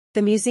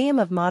The Museum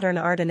of Modern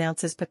Art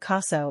announces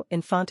Picasso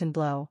in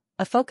Fontainebleau,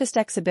 a focused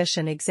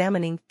exhibition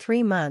examining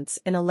 3 months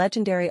in a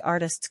legendary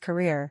artist's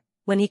career,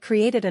 when he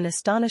created an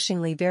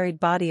astonishingly varied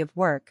body of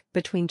work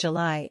between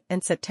July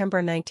and September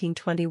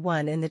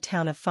 1921 in the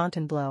town of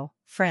Fontainebleau,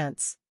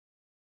 France.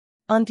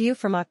 On view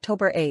from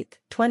October 8,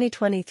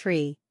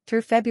 2023,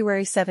 through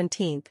February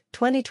 17,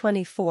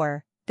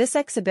 2024, this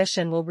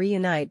exhibition will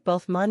reunite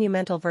both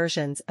monumental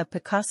versions of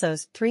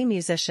Picasso's 3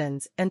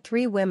 musicians and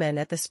 3 women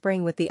at the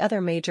Spring with the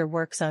other major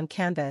works on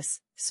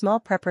canvas, small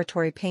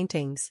preparatory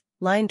paintings,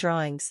 line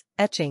drawings,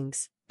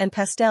 etchings, and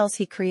pastels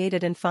he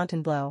created in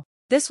Fontainebleau.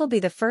 This will be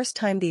the first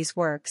time these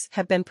works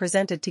have been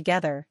presented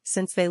together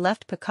since they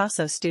left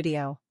Picasso's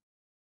studio.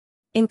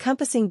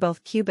 Encompassing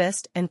both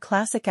Cubist and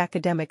classic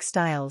academic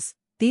styles,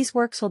 these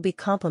works will be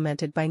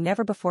complemented by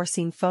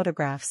never-before-seen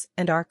photographs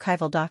and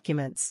archival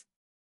documents.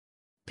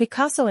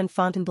 Picasso in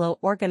Fontainebleau,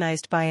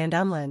 organized by and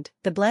Umland,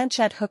 the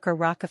Blanchette Hooker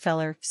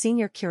Rockefeller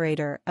Senior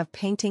Curator of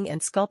Painting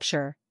and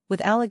Sculpture, with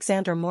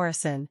Alexandra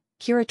Morrison,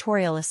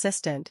 Curatorial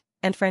Assistant,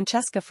 and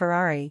Francesca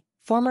Ferrari,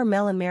 former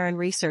Mellon Marin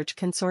Research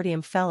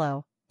Consortium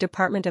Fellow,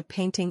 Department of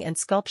Painting and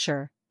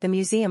Sculpture, the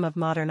Museum of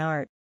Modern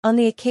Art. On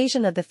the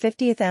occasion of the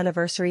 50th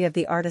anniversary of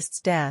the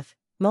artist's death,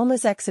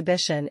 MoMA's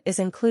exhibition is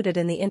included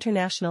in the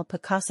International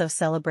Picasso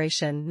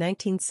Celebration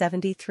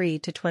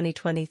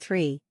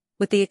 1973-2023,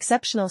 with the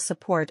exceptional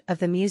support of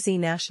the Musée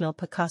National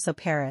Picasso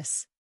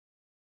Paris.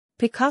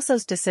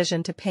 Picasso's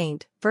decision to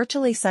paint,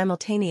 virtually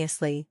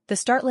simultaneously, the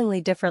startlingly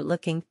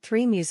different-looking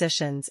 3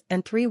 musicians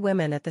and 3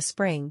 women at the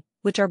Spring,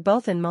 which are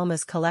both in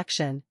MoMA's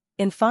collection,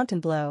 in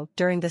Fontainebleau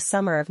during the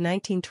summer of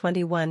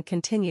 1921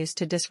 continues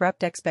to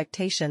disrupt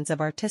expectations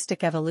of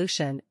artistic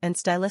evolution and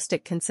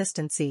stylistic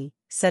consistency,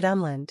 said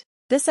Umland.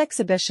 This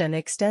exhibition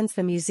extends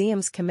the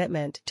museum's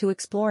commitment to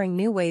exploring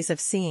new ways of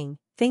seeing,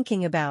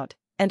 thinking about,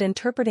 and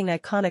interpreting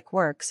iconic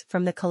works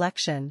from the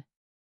collection.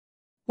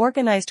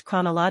 Organized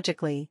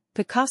chronologically,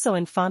 Picasso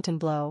in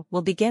Fontainebleau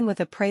will begin with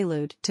a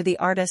prelude to the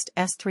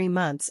artist's 3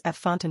 months at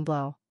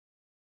Fontainebleau.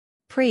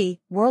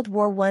 Pre-World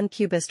War I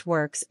Cubist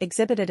works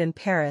exhibited in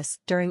Paris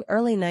during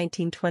early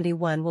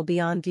 1921 will be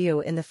on view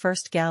in the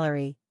first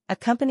gallery,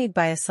 accompanied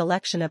by a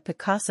selection of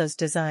Picasso's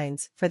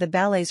designs for the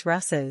ballets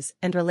Russes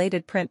and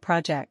related print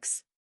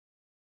projects.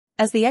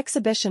 As the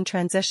exhibition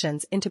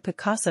transitions into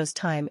Picasso's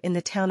time in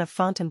the town of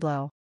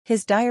Fontainebleau,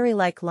 his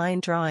diary-like line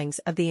drawings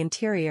of the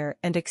interior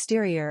and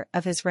exterior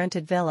of his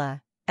rented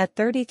villa, at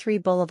 33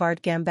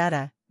 Boulevard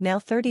Gambetta, now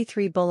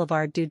 33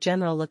 Boulevard du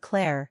General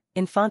Leclerc,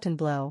 in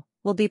Fontainebleau,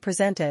 will be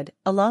presented,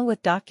 along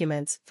with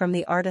documents from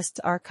the artist's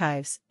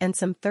archives and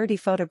some 30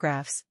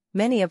 photographs,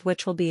 many of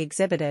which will be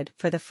exhibited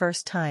for the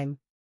first time.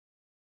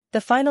 The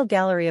final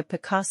gallery of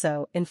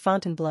Picasso in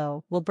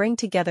Fontainebleau will bring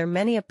together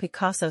many of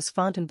Picasso's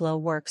Fontainebleau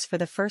works for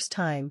the first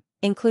time,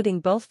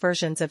 including both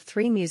versions of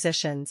 3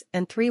 musicians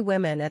and 3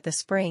 women at the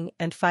Spring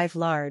and 5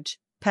 large,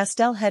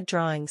 pastel head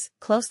drawings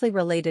closely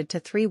related to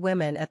 3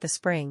 women at the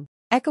Spring.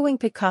 Echoing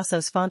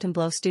Picasso's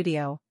Fontainebleau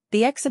studio,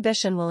 the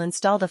exhibition will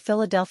install the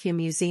Philadelphia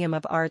Museum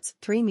of Art's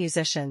 3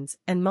 musicians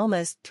and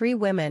MoMA's 3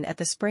 women at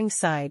the Spring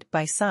side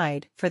by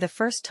side for the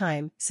first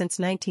time since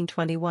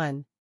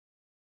 1921.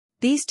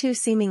 These 2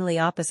 seemingly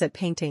opposite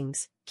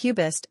paintings,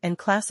 Cubist and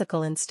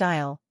classical in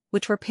style,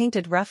 which were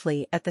painted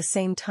roughly at the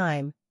same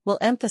time, will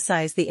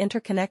emphasize the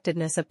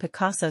interconnectedness of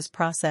Picasso's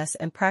process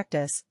and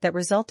practice that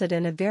resulted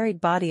in a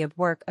varied body of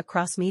work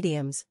across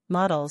mediums,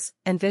 models,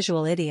 and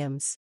visual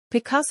idioms.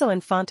 Picasso in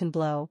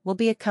Fontainebleau will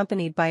be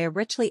accompanied by a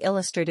richly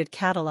illustrated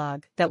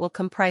catalogue that will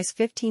comprise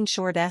 15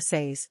 short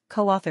essays,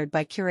 co-authored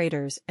by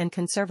curators and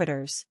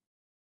conservators.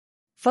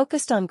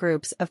 Focused on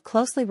groups of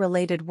closely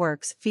related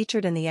works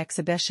featured in the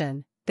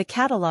exhibition, the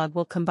catalogue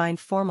will combine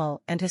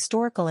formal and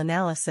historical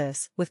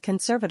analysis with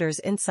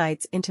conservators'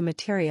 insights into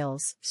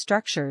materials,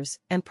 structures,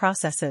 and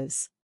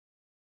processes.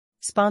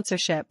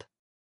 Sponsorship.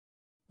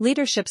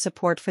 Leadership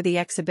support for the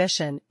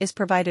exhibition is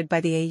provided by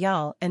the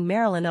Eyal and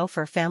Marilyn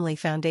Ofer Family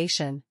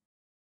Foundation.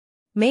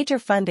 Major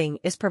funding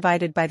is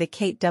provided by the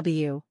Kate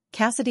W.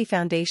 Cassidy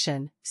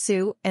Foundation,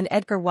 Sue and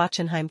Edgar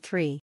Wachenheim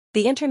III,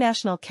 the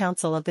International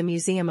Council of the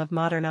Museum of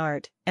Modern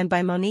Art, and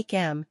by Monique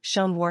M.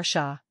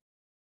 Schoen-Warshaw.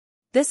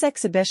 This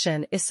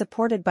exhibition is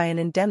supported by an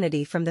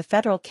indemnity from the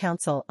Federal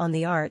Council on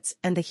the Arts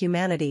and the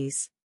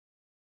Humanities.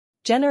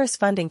 Generous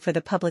funding for the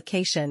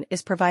publication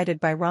is provided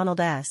by Ronald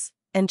S.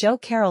 and Joe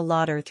Carroll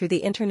Lauder through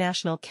the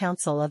International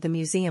Council of the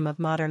Museum of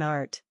Modern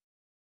Art.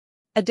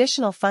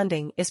 Additional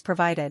funding is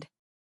provided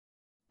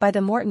by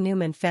the Morton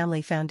Newman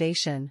Family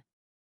Foundation.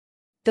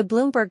 The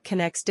Bloomberg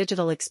Connects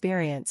digital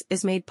experience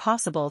is made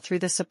possible through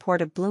the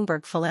support of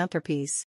Bloomberg Philanthropies.